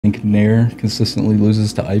think Nair consistently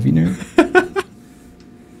loses to Ivy Nair.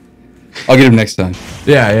 I'll get him next time.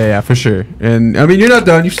 Yeah, for sure. And I mean, you're not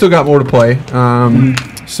done. You've still got more to play.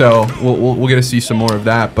 So we'll get to see some more of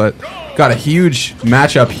that. But got a huge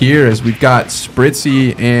matchup here as we've got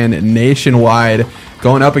Spritzy and NationWide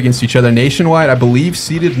going up against each other. NationWide, I believe,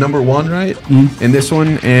 seeded #1, right? In this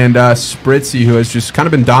one. And Spritzy, who has just kind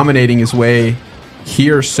of been dominating his way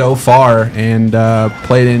here so far, and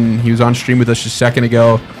he was on stream with us just a second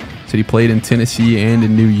ago. Said he played in Tennessee and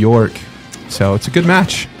in New York. So it's a good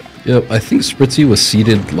match. Yep, I think Spritzy was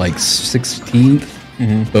seeded like 16th,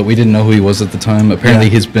 but we didn't know who he was at the time. Apparently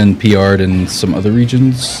he's been PR'd in some other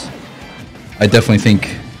regions. I definitely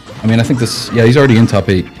think, I think this, he's already in top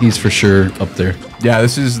 8. He's for sure up there. Yeah,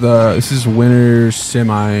 this is winner's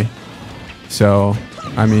semi. So,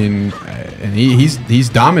 I mean, and he's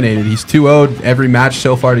dominated. He's 2-0'd every match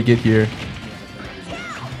so far to get here.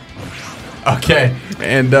 Okay,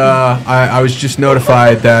 and I was just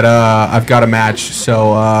notified that I've got a match,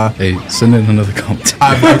 so... hey, send in another commentator.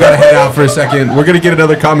 I've got to head out for a second. We're going to get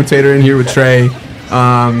another commentator in here with Trey,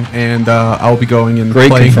 and I'll be going and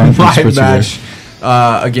playing a live match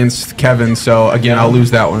against Kevin. So, again, I'll lose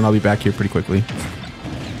that one, and I'll be back here pretty quickly.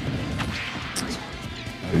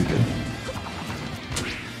 Very good.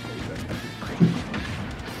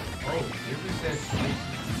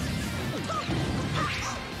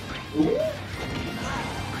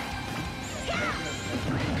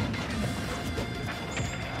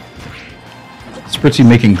 Spritzy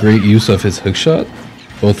making great use of his hookshot,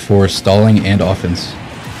 both for stalling and offense.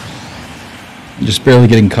 Just barely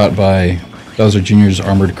getting caught by Bowser Jr.'s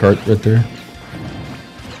armored cart right there.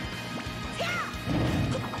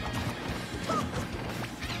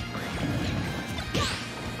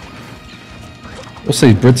 We'll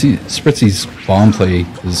say Spritzy's bomb play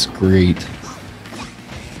is great.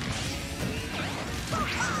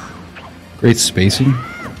 Great spacing.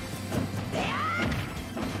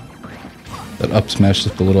 That up smash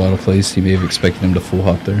just a little out of place. He may have expected him to full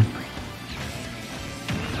hop there.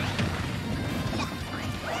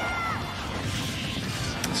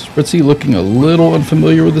 Spritzy looking a little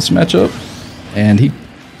unfamiliar with this matchup, and he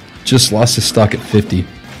just lost his stock at 50.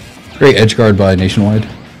 Great edge guard by NationWide.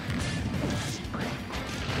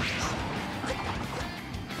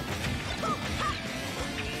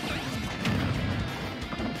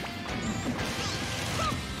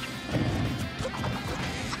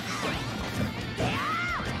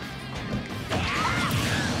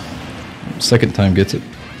 Second time gets it.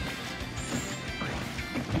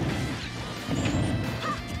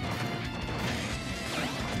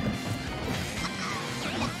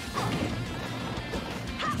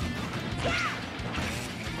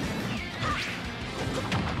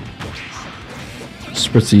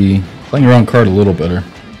 Spritzy playing around card a little better.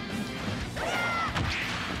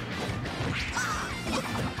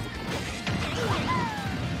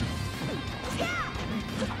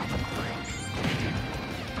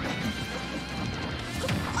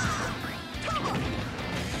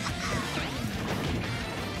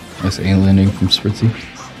 Nice A landing from Spritzy.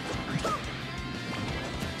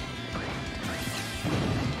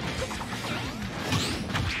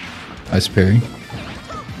 Nice parry.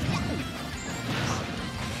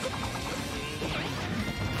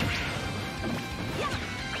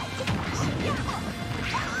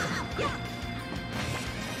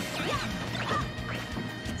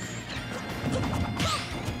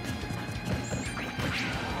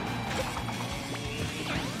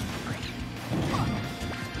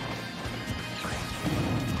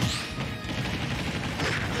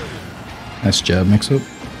 Nice jab mix-up.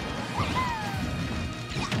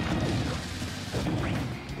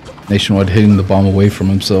 NationWide hitting the bomb away from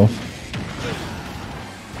himself.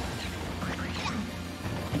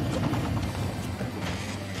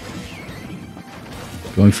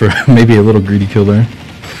 Going for maybe a little greedy kill there.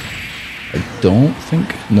 I don't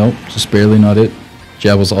think. Nope, just barely not it.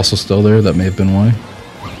 Jab was also still there. That may have been why.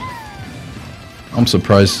 I'm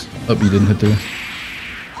surprised you didn't hit there.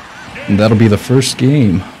 And that'll be the first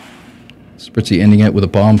game. Spritzy ending it with a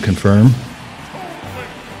bomb confirm.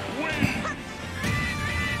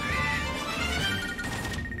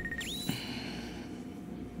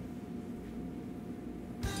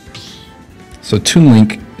 So Toon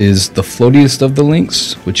Link is the floatiest of the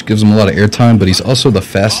links, which gives him a lot of airtime, but he's also the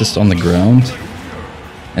fastest on the ground.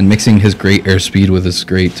 And mixing his great airspeed with his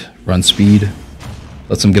great run speed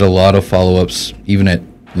lets him get a lot of follow-ups, even at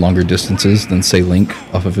longer distances than, say, Link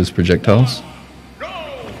off of his projectiles.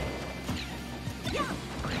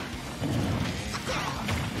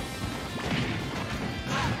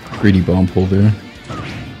 Greedy bomb pull there.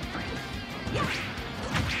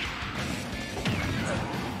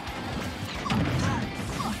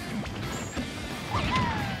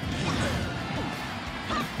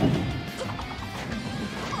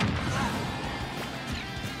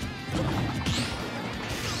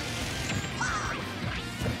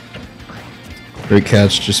 Great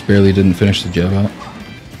catch, just barely didn't finish the jab out.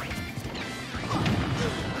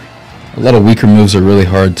 A lot of weaker moves are really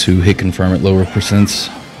hard to hit confirm at lower percents.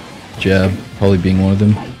 Jab probably being one of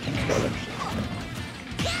them.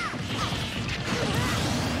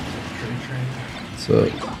 So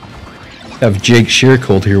have Jake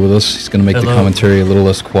Shearcold here with us. He's going to make the commentary a little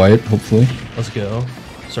less quiet, hopefully. Let's go.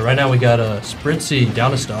 So right now we got a Spritzy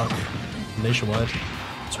down to stock, Nationwide.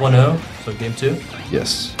 It's 1-0, so game 2?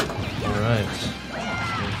 Yes. All right.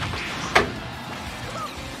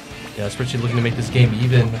 Yeah, Spritzy looking to make this game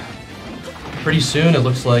even pretty soon, it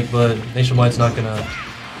looks like, but Nationwide's not going to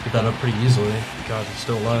get that up pretty easily. God, he's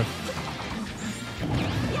still alive.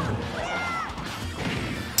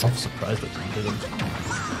 I'm surprised that he did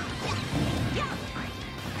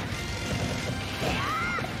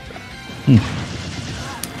him.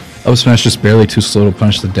 Up smash just barely too slow to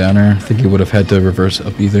punish the downer. I think he would have had to reverse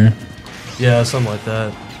up either. Yeah, something like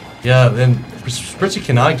that. Yeah, and Spritzy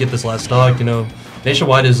cannot get this last stock, you know.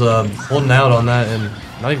 Nationwide is holding out on that and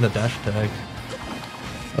not even the dash attack.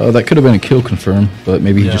 That could have been a kill confirm, but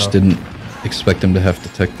maybe he just didn't expect him to have to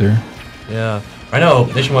tech there. Yeah. I know,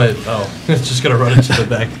 Nationwide, it's just going to run into the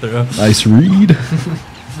back throw. Nice read.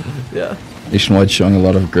 Yeah. Nationwide showing a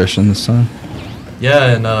lot of aggression this time.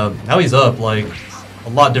 Yeah, and now he's up, like, a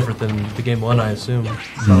lot different than the game 1, I assume,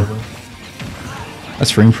 probably.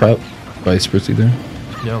 That's frame prop by Spritzy there.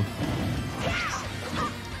 Yeah.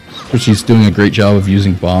 Spritzy's doing a great job of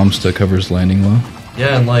using bombs to cover his landing low.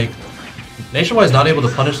 Yeah, and, like, Nationwide's not able to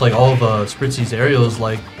punish, like, all of Spritzy's aerials.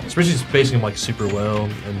 Like, Spritzy's facing him, like, super well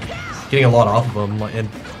and getting a lot off of him. And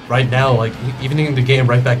right now, like, evening the game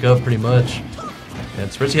right back up pretty much. And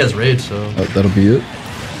Spritzy has rage, so... that'll be it.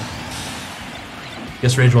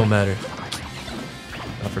 Guess rage won't matter.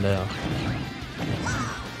 Not for now.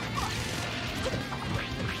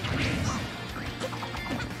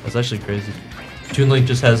 That's actually crazy. Toon Link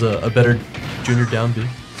just has a better junior down B.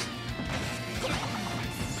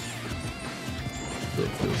 It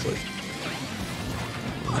feels like.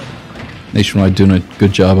 Nationwide doing a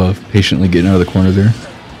good job of patiently getting out of the corner there.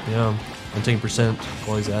 Yeah, and taking percent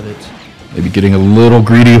while he's at it. Maybe getting a little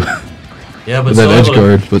greedy yeah, but with that edge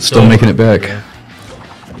guard, but still making it back.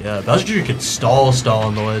 Yeah, Bowser Jr. could stall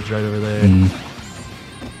on the ledge right over there.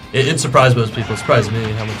 It surprised most people. It surprised me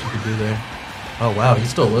how much he could do there. Oh, wow, he's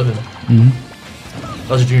still living.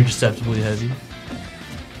 Bowser Jr. deceptively heavy.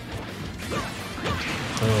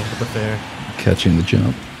 Oh, what the fair. Catching the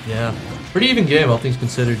jump. Yeah, pretty even game, all things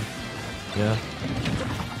considered. Yeah.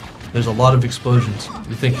 There's a lot of explosions.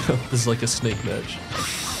 You think this is like a snake match.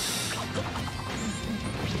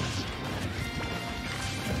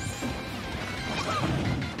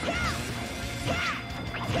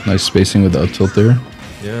 Nice spacing with the up tilt there.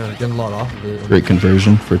 Yeah, getting a lot off of it. Great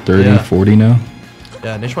conversion for 30, 40 now.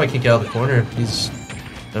 Yeah, Nationwide can't get out of the corner. He's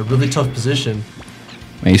in a really tough position.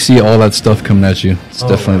 Man, you see all that stuff coming at you. It's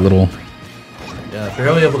definitely a little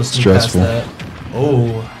barely able to sneak stressful. past that.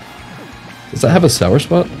 Oh. Does that have a sour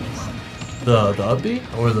spot? The up B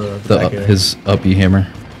or the back air? His up B hammer.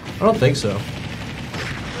 I don't think so.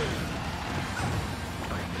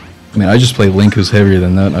 I mean, I just play Link who's heavier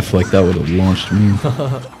than that, and I feel like that would have launched me.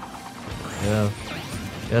 Yeah,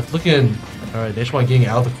 it's looking... Alright, Nationwide getting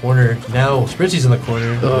out of the corner. Now, Spritzy's in the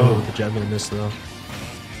corner. Oh, the jab gonna miss, though.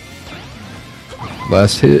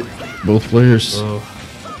 Last hit, both players. Oh,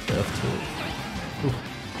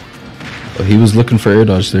 Oh, he was looking for air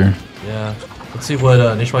dodge there. Yeah. Let's see what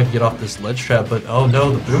Nationwide can get off this ledge trap, but oh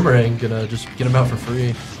no, the boomerang gonna just get him out for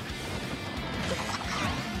free.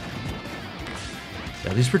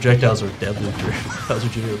 Yeah, these projectiles are deadly for Bowser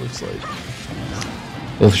Jr. looks like.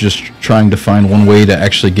 Both just trying to find one way to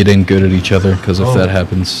actually get in good at each other, because if that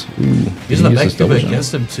happens... Using the back double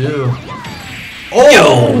against him, too.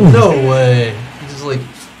 Oh! No way! He just, like,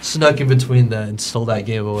 snuck in between that and stole that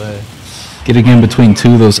game away. Getting in between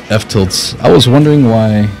two of those F-tilts. I was wondering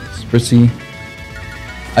why Spritzy...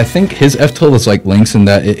 I think his F-tilt is like Link's in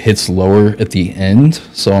that it hits lower at the end,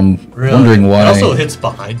 so I'm wondering why... It also hits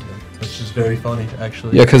behind him, which is very funny,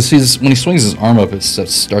 actually. Yeah, because when he swings his arm up, it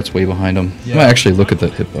starts way behind him. Yeah. I might actually look at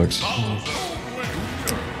that hitbox.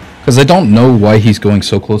 Because I don't know why he's going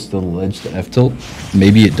so close to the ledge to F-tilt.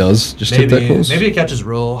 Maybe it does just hit that close. Maybe it catches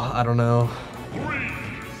roll, I don't know.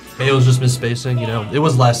 Maybe it was just misspacing, you know. It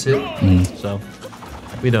was last hit, so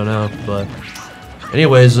we don't know. But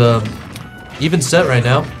anyways, even set right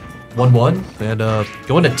now, 1-1, and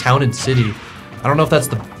going to Town and City. I don't know if that's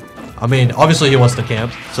the... I mean, obviously he wants to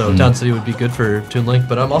camp, so Town City would be good for Toon Link,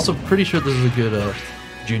 but I'm also pretty sure this is a good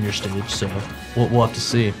junior stage, so we'll have to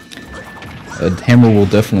see. Hammer will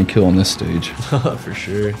definitely kill on this stage. For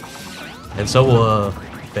sure. And so will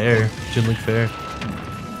Fair, Toon Link Fair.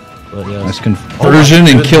 But yeah. Nice conversion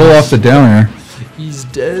and kill off the downer. He's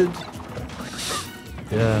dead.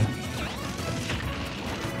 Yeah.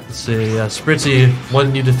 Let's see. Yeah, Spritzy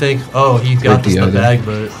wanted you to think, oh, he got this in the bag,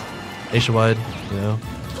 but NationWide, you know,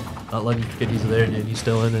 not letting you forget he's there, dude. He's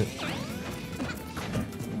still in it.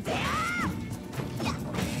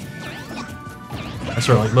 I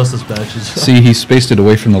swear, like most of his matches. See, he spaced it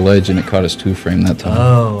away from the ledge and it caught his 2-frame that time.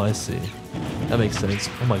 Oh, I see. That makes sense.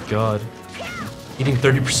 Oh my god. Eating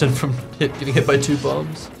 30% from getting hit by 2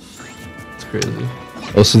 bombs. It's crazy.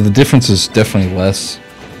 Oh, so the difference is definitely less.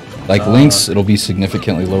 Like Link's, it'll be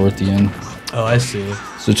significantly lower at the end. Oh, I see.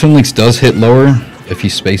 So Toon Link's does hit lower if he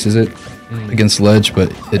spaces it against ledge,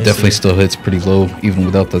 but it definitely still hits pretty low even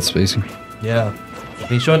without that spacing. Yeah. And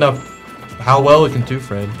he's showing up how well it can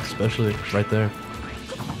 2-frame, especially right there.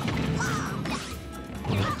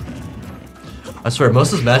 I swear,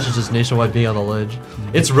 most of his matches is NationWide being on the ledge.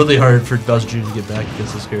 It's really hard for Bowser Jr. to get back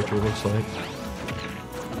against this character, it looks like.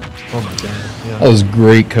 Oh my god. Yeah. That was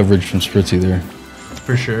great coverage from Spritzy there.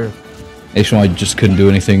 For sure. NationWide just couldn't do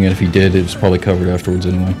anything, and if he did, it was probably covered afterwards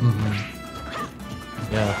anyway.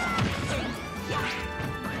 Yeah.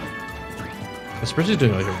 Spritzy's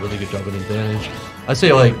doing like a really good job at advantage. I'd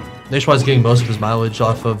say like NationWide's getting most of his mileage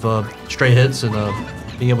off of straight hits and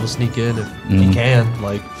being able to sneak in if he can.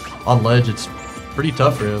 Like on ledge, it's pretty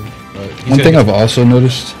tough for him. One thing I've also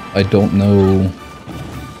noticed, I don't know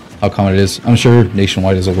how common it is. I'm sure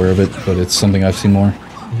NationWide is aware of it, but it's something I've seen more.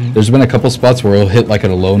 There's been a couple spots where he'll hit like at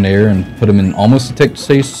a low nair and put him in almost a tech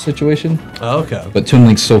safe situation. Oh, okay. But Toon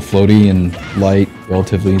Link's so floaty and light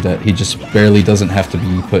relatively that he just barely doesn't have to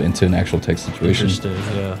be put into an actual tech situation. Interesting,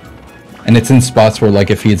 yeah. And it's in spots where like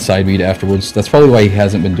if he had side B'd afterwards, that's probably why he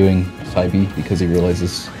hasn't been doing side B, because he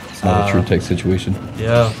realizes it's not a true tech situation.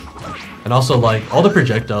 Yeah. And also like all the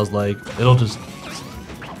projectiles, like it'll just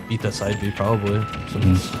beat that side B probably. So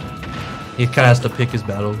he kind of has to pick his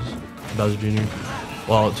battles, Bowser Jr.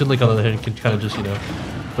 While Toon Link on the other hand can kind of just, you know,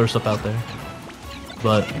 throw stuff out there.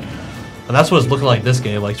 But, and that's what it's looking like this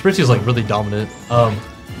game. Like, Spritzy is like really dominant.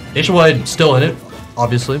 NationWide still in it,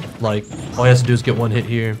 obviously. Like, all he has to do is get one hit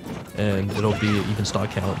here, and it'll be an even stock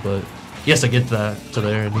count. But he has to get that to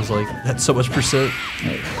there, and he's like, that's so much %.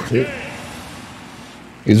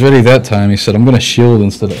 He's ready that time. He said, I'm going to shield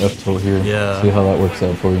instead of F-tilt here. Yeah. See how that works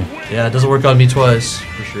out for you. Yeah, it doesn't work on me twice,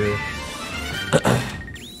 for sure.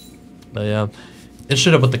 But yeah.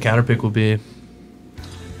 Interested in what the counter pick will be.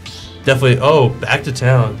 Definitely. Oh, back to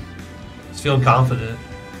town. He's feeling confident.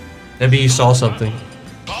 Maybe he saw something.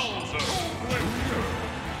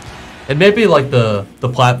 And maybe like the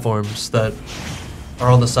platforms that are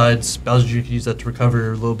on the sides, Bowser Jr. could use that to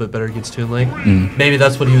recover a little bit better against Toon Link. Maybe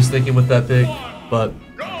that's what he was thinking with that pick, but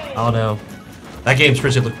I don't know. That game,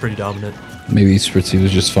 Spritzy looked pretty dominant. Maybe Spritzy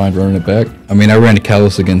was just fine running it back. I mean, I ran a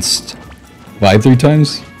Callus against Vibe 3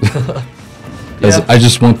 times. Yeah. I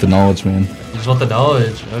just want the knowledge, man. You just want the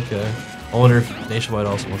knowledge? Okay. I wonder if NationWide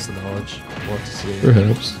also wants the knowledge. We'll have to see.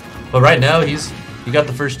 Perhaps. But right now, he got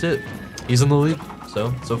the first hit. He's in the lead. So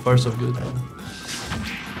far, so good.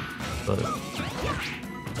 But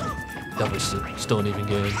definitely still an even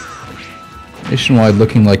game. NationWide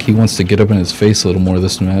looking like he wants to get up in his face a little more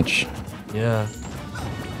this match. Yeah.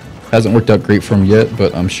 Hasn't worked out great for him yet,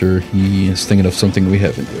 but I'm sure he is thinking of something we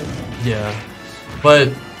haven't yet. Yeah.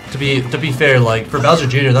 But to be fair, like for Bowser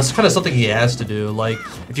Jr., that's kind of something he has to do. Like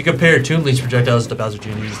if you compare Toon Link's projectiles to Bowser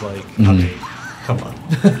Jr.'s, like I mean, come on.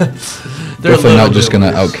 They're definitely not just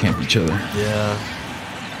gonna outcamp each other. Yeah.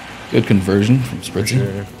 Good conversion from Spritzy.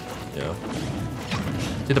 Sure. Yeah.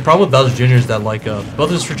 See, the problem with Bowser Jr. is that like both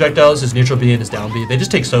of his projectiles, his neutral B and his down B, they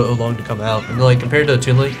just take so long to come out. And like compared to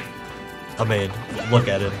Toon Link, I mean, look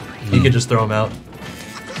at him. He could just throw them out.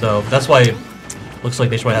 So that's why it looks like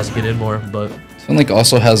NationWide has to get in more, but Toon Link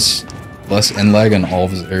also has less end lag on all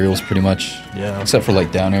of his aerials pretty much. Yeah. Except for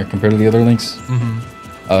like down air compared to the other links.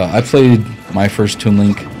 I played my first Toon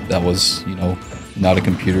Link that was, you know, not a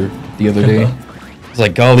computer the other day. It's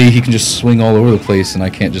like, golly, he can just swing all over the place and I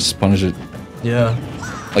can't just punish it. Yeah.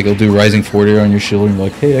 Like he'll do rising forward air on your shield and you're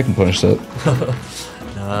like, hey, I can punish that.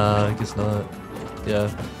 Nah, I guess not. Yeah.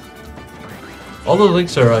 All the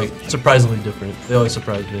links are like surprisingly different. They always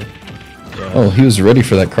surprise me. Yeah. Oh, he was ready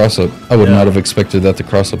for that cross up. I would not have expected that to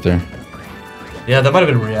cross up there. Yeah, that might have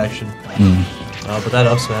been a reaction. But that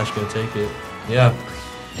up smash gonna take it. Yeah.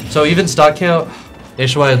 So even stock count,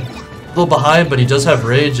 NationWide a little behind, but he does have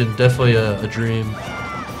rage and definitely a dream.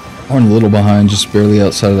 Horn a little behind, just barely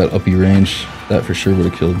outside of that uppy range. That for sure would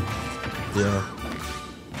have killed. Yeah.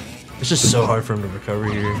 It's just so hard for him to recover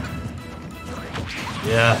here.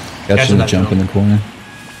 Yeah. Catching the jump in the corner.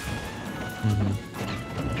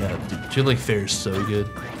 Yeah, dude, Toon Link fares so good.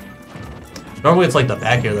 Normally it's like the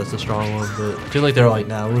back air that's the strong one, but I feel like they're like,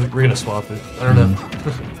 nah, we're gonna swap it. I don't know.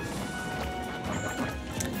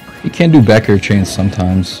 You can do back air chains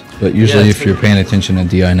sometimes, but usually if you're paying attention to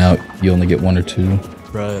DI now, you only get 1 or 2.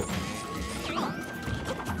 Right.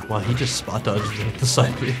 Wow, he just spot dodged the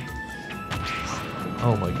side B.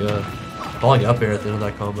 Oh my god. Falling up air at the end of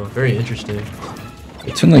that combo. Very interesting.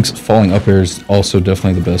 Toon Link's falling up air is also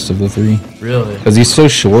definitely the best of the 3. Really? Because he's so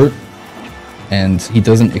short, and he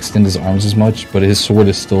doesn't extend his arms as much, but his sword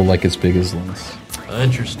is still like as big as Link's.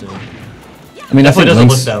 Interesting. I mean, Definitely I doesn't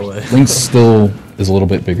think look that way. Link's still is a little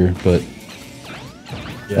bit bigger, but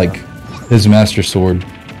like his master sword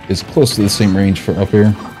is close to the same range for up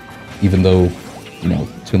air, even though, you know,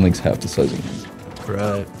 Toon Link's half the size of him.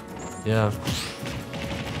 Right. Yeah.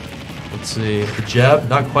 Let's see. The jab,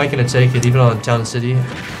 not quite going to take it, even on Town and City.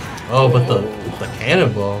 Oh, but the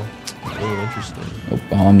cannonball. Oh, interesting. A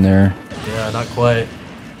bomb there. Yeah, not quite.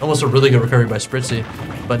 Almost a really good recovery by Spritzy.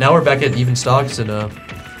 But now we're back at even stocks, and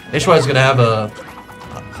NationWide is going to have a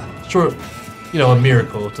short, you know, a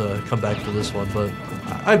miracle to come back for this one, but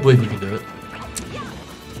I believe we can do it.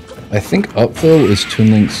 I think up, though, is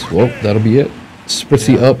Toon Link's. Well, that'll be it.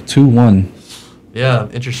 Spritzy up 2-1. Yeah,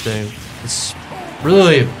 interesting. It's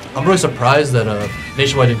really, I'm really surprised that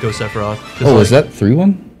NationWide didn't go Sephiroth. Oh, is that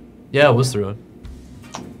 3-1? Yeah, it was 3-1.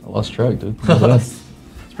 I lost track, dude.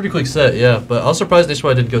 It's a pretty quick set, yeah. But I was surprised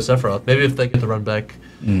NationWide didn't go Sephiroth. Maybe if they get the run back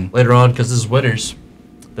later on, because this is winners,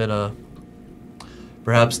 then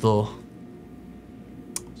perhaps they'll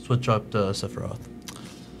switch up to Sephiroth.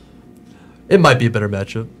 It might be a better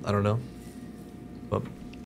matchup. I don't know.